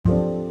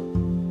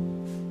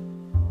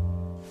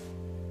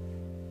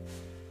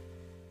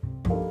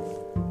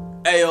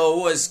Yo,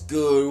 what's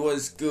good?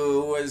 What's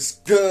good? What's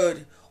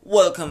good?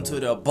 Welcome to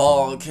the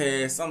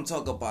ballcast. I'm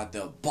talking about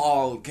the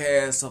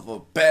ballcast of a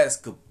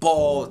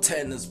basketball,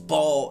 tennis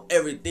ball,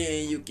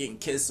 everything you can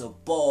kiss a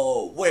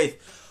ball with.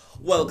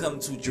 Welcome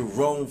to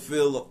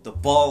JeromeField of the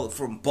ball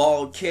from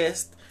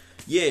Ballcast.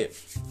 Yeah,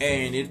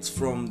 and it's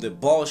from the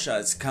Ball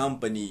Shots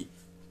Company.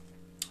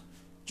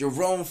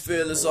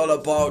 JeromeField is all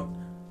about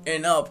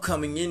an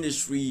upcoming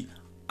industry.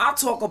 I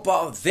talk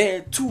about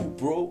that too,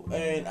 bro,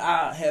 and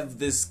I have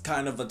this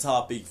kind of a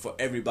topic for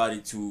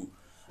everybody to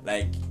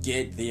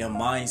get their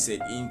mindset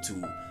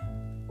into.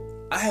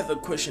 I have a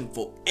question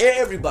for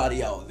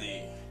everybody out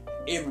there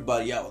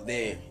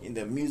in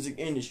the music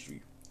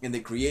industry, in the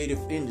creative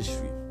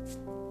industry.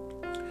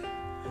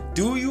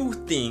 Do you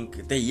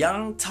think the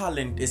young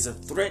talent is a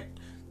threat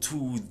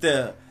to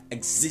the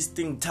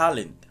existing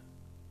talent?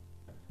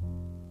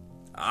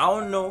 I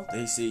don't know.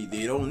 They say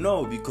they don't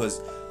know, because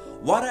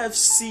what I've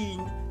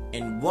seen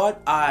and what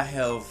I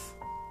have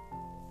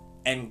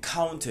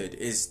encountered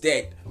is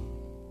that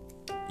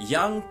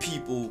young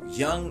people,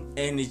 young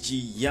energy,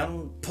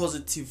 young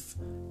positive,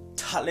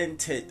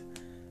 talented,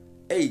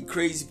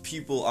 crazy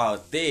people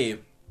out there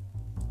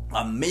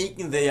are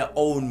making their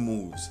own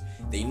moves.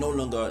 They no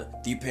longer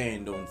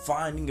depend on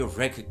finding a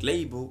record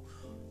label.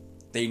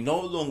 They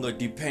no longer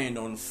depend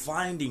on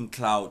finding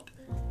clout.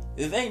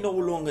 They no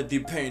longer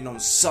depend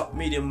on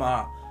submitting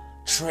my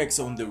tracks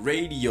on the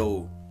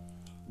radio.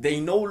 They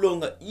no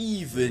longer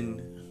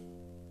even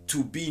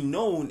to be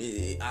known,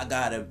 I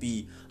gotta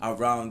be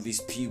around these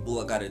people,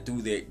 I gotta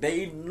do that.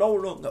 They no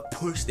longer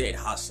push that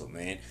hustle,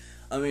 man.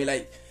 I mean,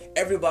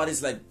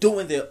 everybody's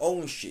doing their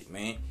own shit,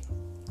 man.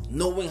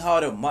 Knowing how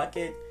to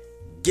market,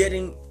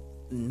 getting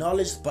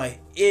knowledge by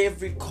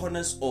every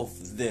corners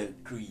of the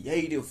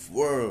creative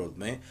world,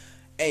 man.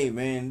 Hey,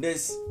 man,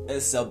 this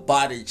is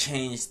about to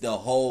change the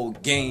whole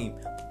game.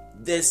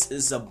 This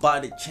is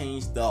about to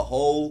change the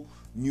whole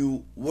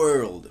new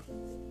world.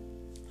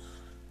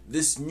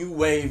 This new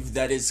wave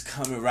that is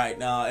coming right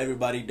now,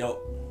 everybody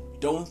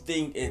don't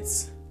think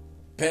it's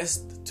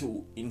best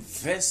to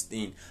invest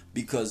in,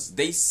 because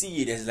they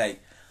see it as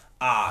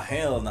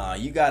hell nah,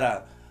 you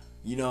gotta,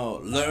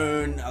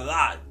 learn a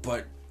lot.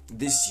 But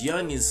this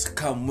youngins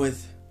come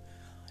with,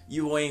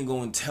 you ain't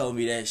gonna tell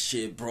me that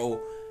shit, bro.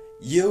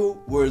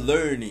 You were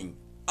learning.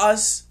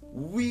 Us,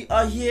 we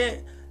are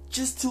here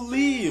just to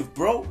live,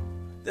 bro.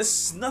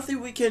 There's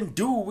nothing we can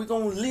do. We're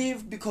gonna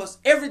live because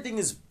everything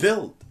is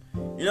built.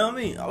 You know what I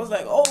mean? I was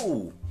like,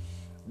 oh,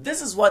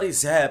 this is what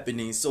is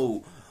happening.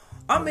 So,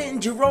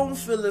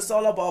 JeromeField is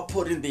all about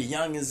putting the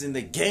youngins in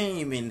the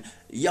game and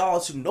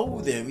y'all to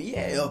know them.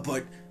 Yeah,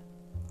 but,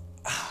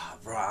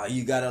 bro,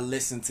 you gotta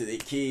listen to the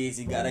kids.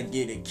 You gotta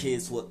give the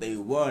kids what they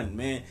want,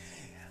 man.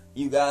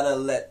 You gotta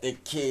let the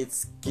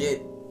kids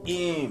get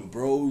in,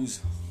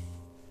 bros.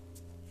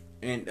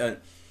 And,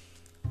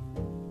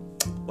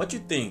 what you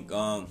think,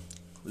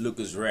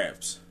 Lucas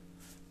Raps?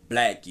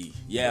 Blackie,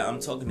 yeah, I'm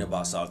talking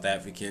about South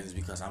Africans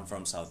because I'm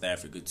from South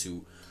Africa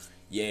too.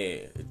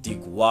 Yeah, Dick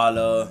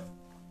Walla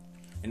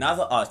and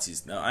other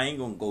artists. Now I ain't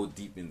gonna go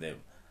deep in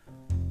them.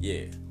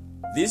 Yeah,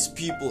 these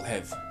people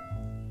have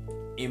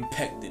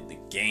impacted the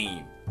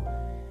game.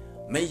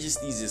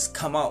 Majesties has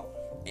come out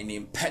and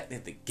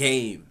impacted the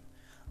game.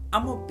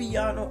 I'ma be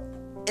honest,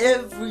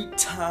 every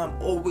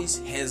time always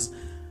has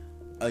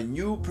a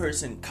new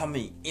person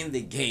coming in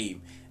the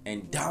game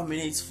and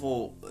dominates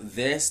for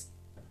this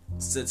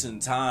certain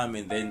time,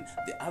 and then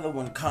the other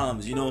one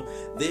comes.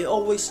 They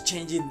always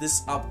changing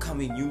this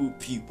upcoming new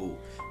people,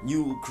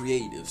 new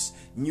creatives,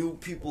 new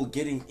people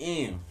getting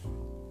in.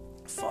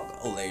 Fuck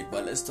all that,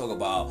 but let's talk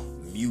about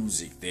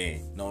music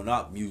then. No,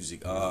 not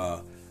music.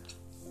 Yeah,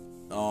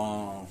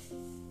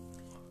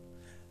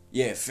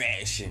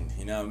 fashion.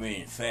 You know what I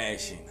mean?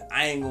 Fashion.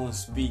 I ain't gonna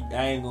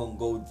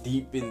go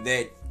deep in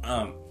that.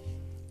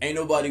 Ain't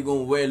nobody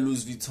gonna wear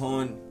Louis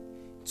Vuitton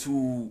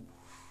to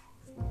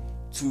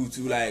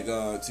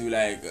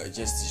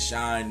just to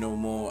shine no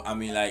more. I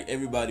mean,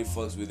 everybody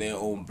fucks with their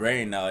own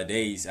brand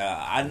nowadays.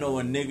 I know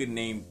a nigga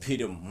named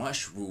Peter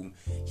Mushroom.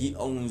 He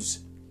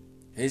owns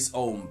his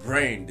own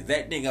brand.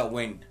 That nigga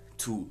went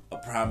to a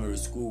primary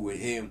school with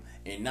him,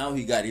 and now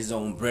he got his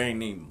own brand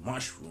named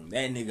Mushroom.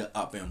 That nigga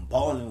up and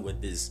balling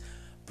with this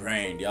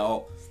brand,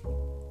 y'all.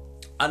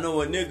 I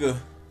know a nigga,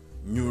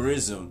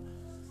 Neurism.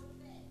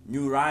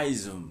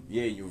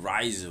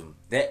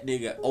 That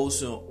nigga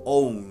also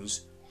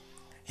owns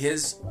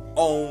his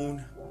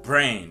own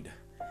brand.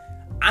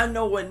 I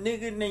know a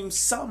nigga named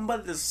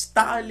Samba the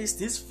Stylist.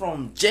 He's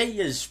from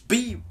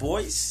JSB,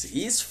 boys.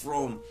 He's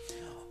from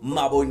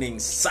my boy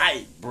named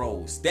Sight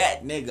Bros.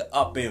 That nigga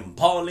up and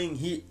balling.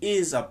 He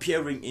is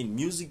appearing in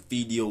music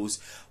videos.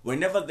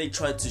 Whenever they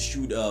try to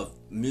shoot a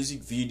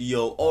music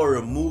video or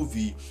a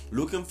movie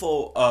looking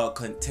for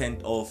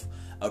content of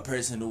a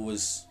person who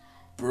was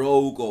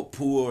broke or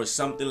poor or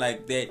something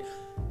like that,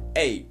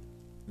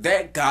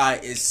 that guy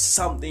is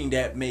something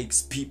that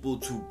makes people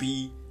to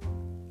be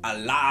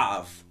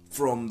alive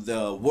from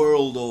the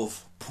world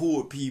of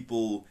poor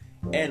people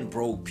and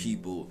broke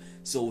people.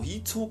 So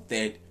he took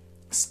that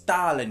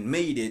style and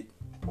made it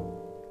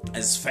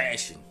as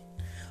fashion.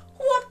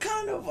 What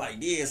kind of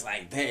ideas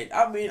like that?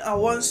 I mean, I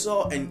once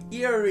saw an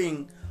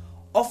earring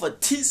of a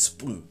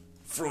teaspoon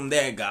from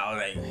that guy. I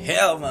was like,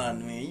 hell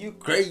man, you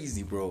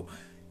crazy, bro.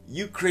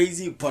 You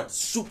crazy, but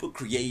super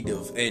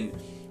creative. And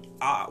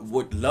I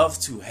would love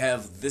to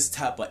have this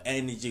type of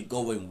energy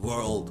going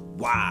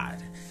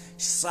worldwide.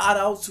 Shout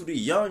out to the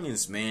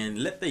youngins,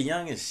 man. Let the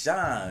youngins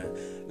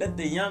shine. Let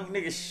the young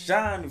niggas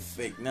shine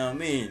effect. Now, I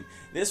mean,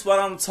 that's what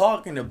I'm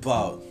talking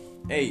about.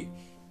 Hey,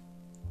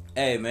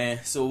 man.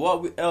 So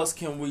what else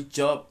can we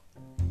jump?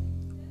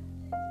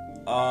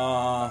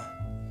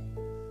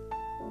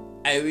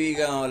 Hey, we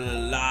got a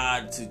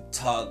lot to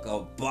talk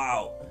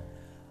about.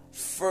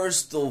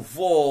 First of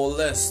all,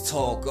 let's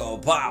talk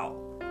about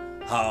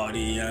how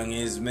the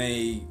youngins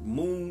made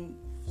moves.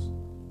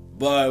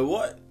 By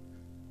what?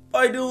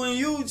 By doing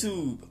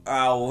YouTube.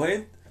 I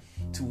went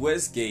to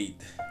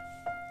Westgate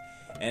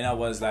and I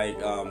was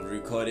like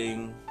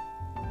recording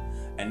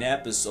an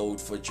episode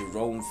for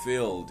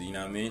JeromeField, you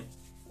know what I mean?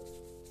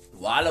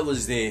 While I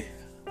was there,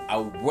 I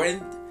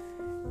went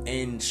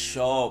in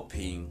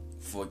shopping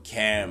for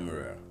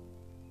camera.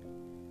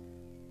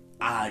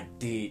 I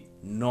did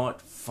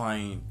not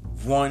find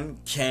one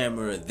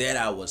camera that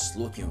I was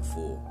looking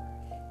for.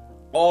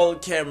 All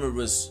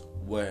cameras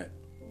were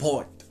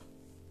bought.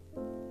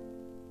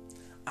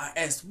 I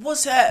asked,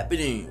 what's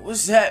happening?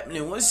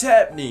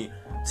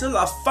 Till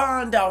I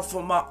found out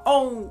for my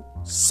own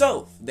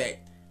self that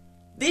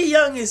the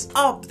young is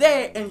up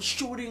there and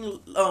shooting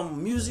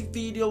music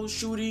videos,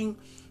 shooting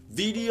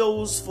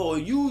videos for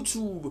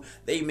YouTube.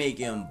 They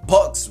making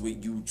bucks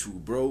with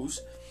YouTube,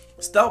 bros.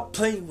 Stop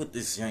playing with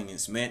this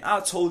youngins, man. I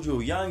told you,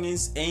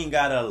 youngins ain't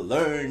gotta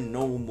learn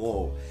no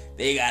more.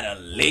 They gotta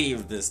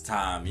live this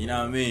time, you know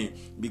what I mean?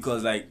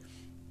 Because like,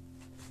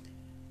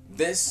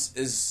 this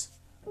is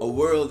a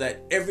world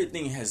that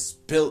everything has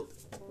built.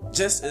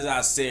 Just as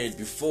I said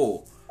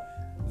before,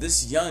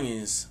 these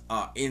youngins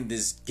are in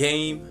this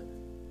game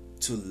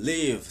to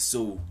live.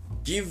 So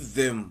give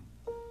them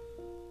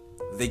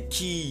the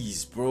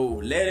keys, bro.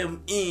 Let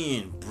them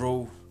in,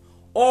 bro.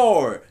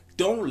 Or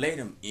don't let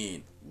them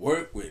in.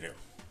 Work with them.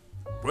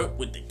 Work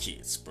with the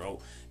kids, bro.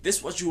 This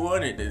is what you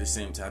wanted at the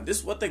same time. This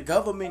is what the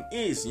government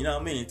is, you know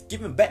what I mean? It's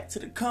giving back to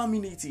the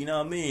community, you know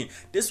what I mean?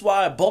 This is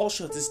why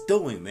Bullshit is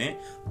doing, man.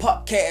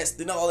 Podcast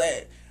and all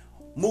that.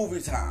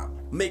 Movie time.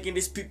 Making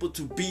these people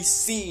to be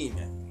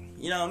seen.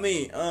 You know what I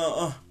mean?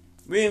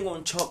 We ain't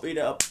gonna chop it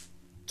up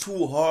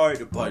too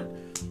hard, but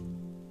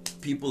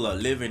people are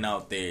living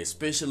out there,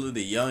 especially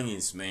the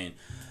youngins, man.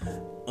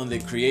 On the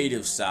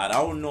creative side,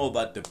 I don't know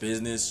about the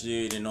business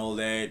shit and all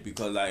that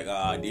because like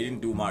I didn't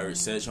do my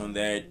research on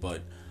that,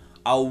 but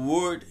I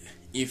would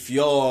if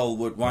y'all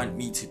would want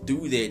me to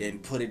do that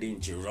and put it in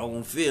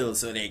JeromeField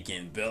so they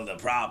can build a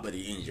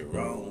property in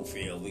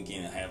JeromeField. We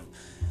can have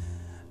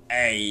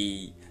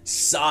a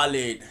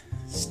solid,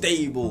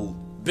 stable,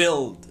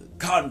 build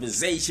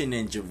conversation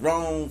in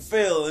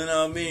JeromeField, you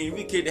know what I mean?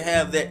 We could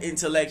have that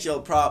intellectual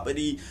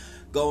property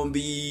gonna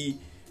be,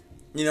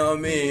 you know what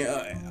I mean,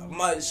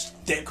 much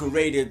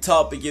decorated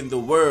topic in the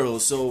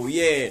world. So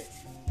yeah,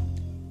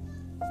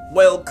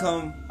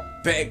 welcome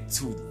back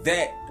to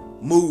that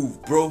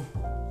move, bro.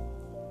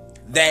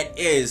 That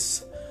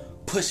is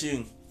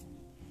pushing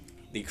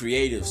the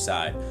creative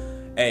side.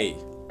 Hey,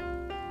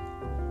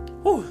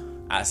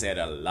 I said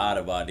a lot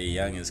about the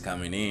youngins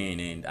coming in,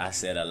 and I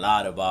said a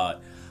lot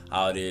about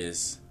how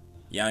this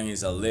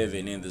youngins are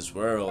living in this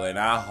world, and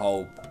I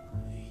hope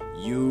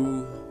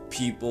you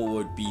people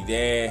would be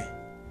there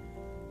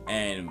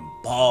and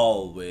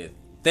ball with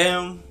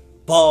them,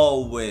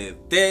 ball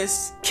with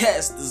this,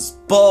 cast this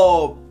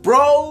ball,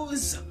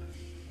 bros.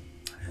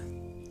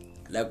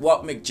 Like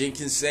what Mick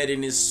Jenkins said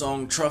in his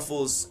song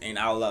Truffles, and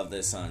I love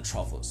that song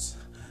Truffles.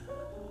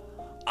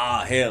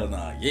 Ah, hell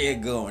nah, yeah,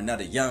 go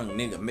another young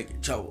nigga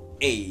making trouble.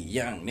 Ayy,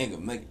 young nigga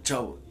making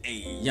trouble.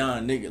 Ayy,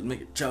 young nigga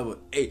making trouble.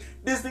 Ayy,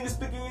 this nigga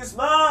speaking his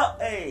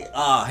mind. Ayy,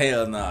 ah,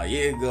 hell nah,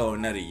 yeah, go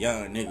another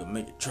young nigga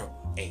making trouble.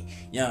 Ayy,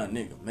 young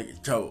nigga making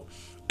trouble.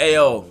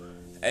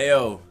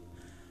 Ayo,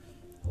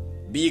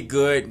 be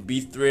good,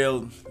 be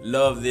thrilled,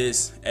 love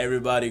this.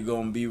 Everybody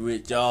gonna be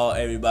with y'all.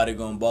 Everybody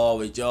gonna ball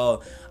with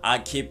y'all. I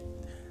keep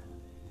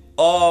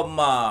all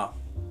my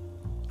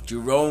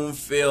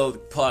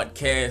JeromeField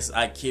podcasts,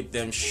 I keep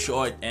them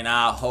short, and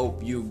I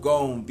hope you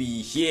gon'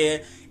 be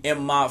here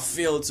in my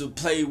field to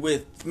play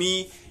with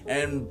me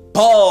and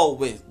ball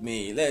with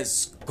me.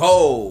 Let's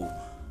go.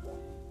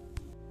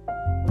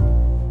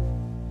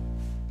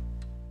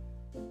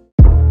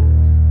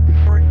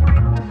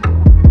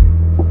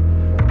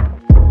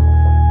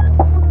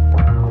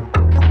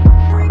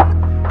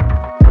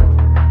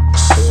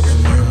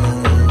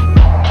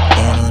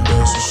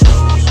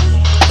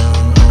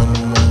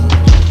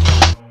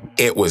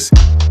 It was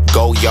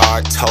Go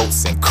Yard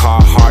totes and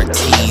Carhartt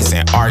tees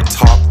and art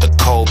talk, the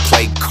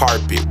Coldplay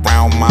carpet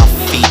round my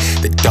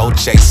feet, the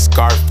Dolce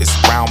scarf is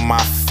round my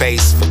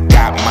face,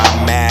 forgot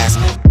my mask.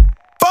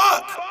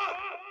 Fuck!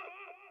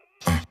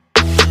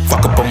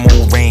 Fuck up a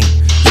moon ring,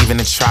 leaving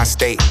the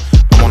tri-state.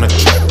 I'm on the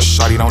trip,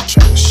 shawty don't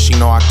trip. She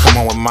know I come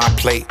on with my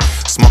plate.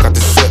 Smoke out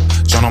the zip,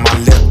 joint on my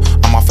lip.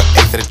 I'm off an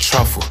eighth of the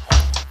truffle.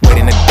 Wait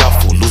in the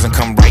duffel, losing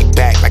come right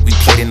back like we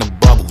played in the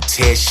bubble.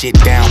 Tear shit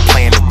down,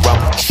 playing the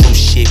rubble. True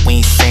shit,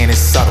 we ain't saying it's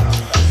subtle.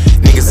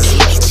 Niggas is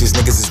leeches,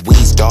 niggas is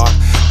weeds, dog.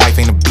 Life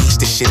ain't a beach,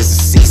 this shit is a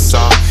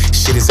seesaw.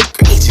 Shit is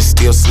egregious,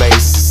 still slaves,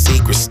 it's a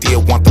secret.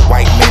 Still want the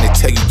white man to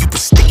tell you you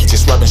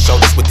prestigious. Rubbing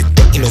shoulders with the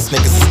demons,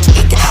 niggas is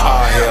tweaking.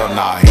 Oh hell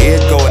nah,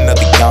 here go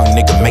another young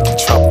nigga making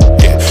trouble.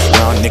 Yeah,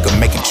 young nigga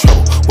making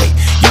trouble. Wait,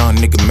 young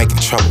nigga making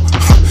trouble.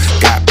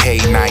 Got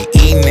paid, now he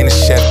eating in the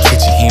chef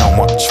kitchen, he don't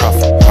want the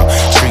truffle.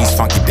 Trees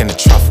funky than the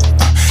truffle.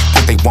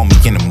 Think they want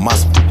me in the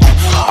muzzle.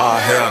 Oh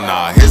hell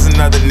nah, here's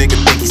another nigga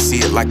think he see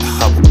it like a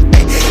Hubble.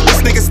 Ay,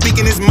 this nigga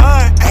speaking his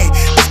mind. Ay,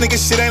 this nigga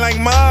shit ain't like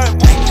mine.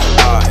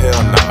 Oh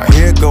hell nah,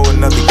 here go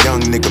another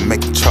young nigga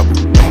making trouble.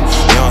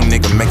 Young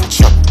nigga making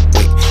trouble.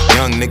 Wait,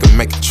 young nigga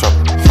making trouble.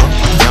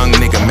 Young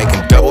nigga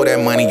making double that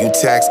money you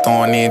taxed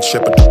on, in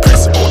triple the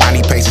principal. I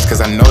need patience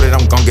cause I know that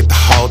I'm gon' get the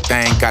whole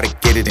thing. Gotta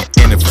get it in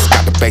intervals,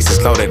 got the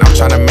bases loaded. I'm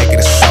tryna make it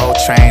a soul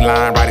train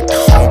line, right at the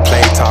home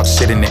play. Talk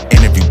shit in the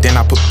interview, then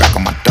I put back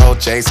on my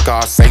Dolce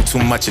scars. Say too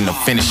much in the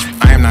finish.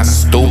 I am not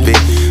stupid,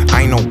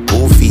 I ain't no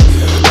goofy.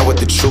 Know what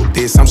the truth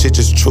is, some shit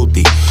just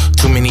truthy.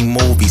 Too many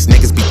movies,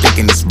 niggas be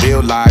thinking it's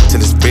real life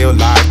till it's real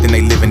life, then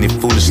they living it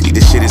foolishly.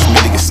 This shit is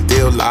merely a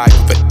still life,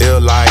 but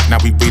ill life. Now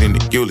we reading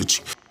the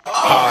eulogy.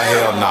 Oh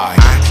hell nah,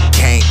 I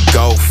can't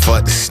go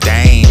for the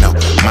stain, no,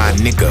 my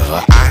nigga.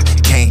 I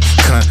can't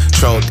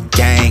control the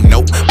gang,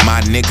 nope, my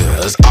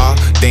niggas all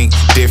think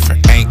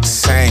different, ain't the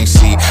same.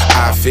 See,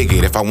 I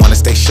figured if I wanna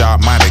stay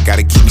sharp-minded,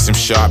 gotta keep me some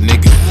sharp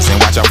niggas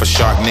and watch out for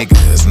shark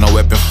niggas. No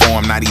weapon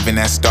form, not even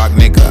that stark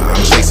nigga.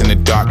 I'm chasing the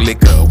dark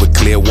liquor with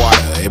clear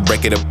water, it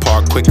break it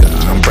apart quicker.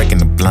 I'm breaking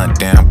the blunt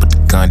down, put the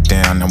gun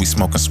down, now we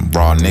smoking some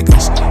raw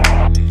niggas.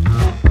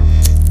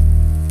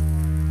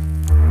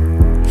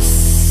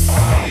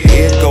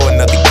 Here go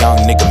another young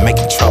nigga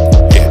making trouble.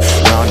 Yeah,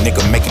 young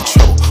nigga making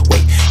trouble.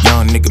 Wait,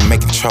 young nigga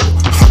making trouble.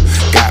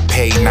 Got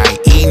paid, now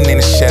he eating in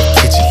the chef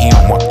kitchen, he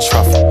don't want the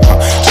truffle.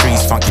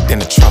 Trees funky than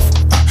the truffle.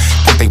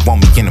 Think they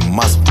want me in the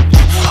muzzle.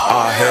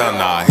 Oh hell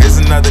nah, here's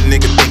another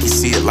nigga think he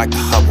see it like a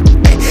Hubble.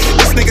 Ay,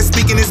 this nigga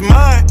speaking his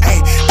mind. Ay,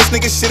 this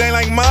nigga shit ain't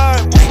like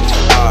mine.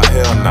 Oh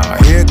hell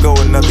nah, here go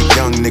another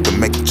young nigga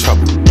making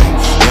trouble.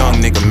 Young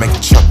nigga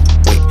making trouble.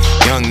 Wait,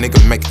 young nigga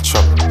making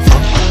trouble.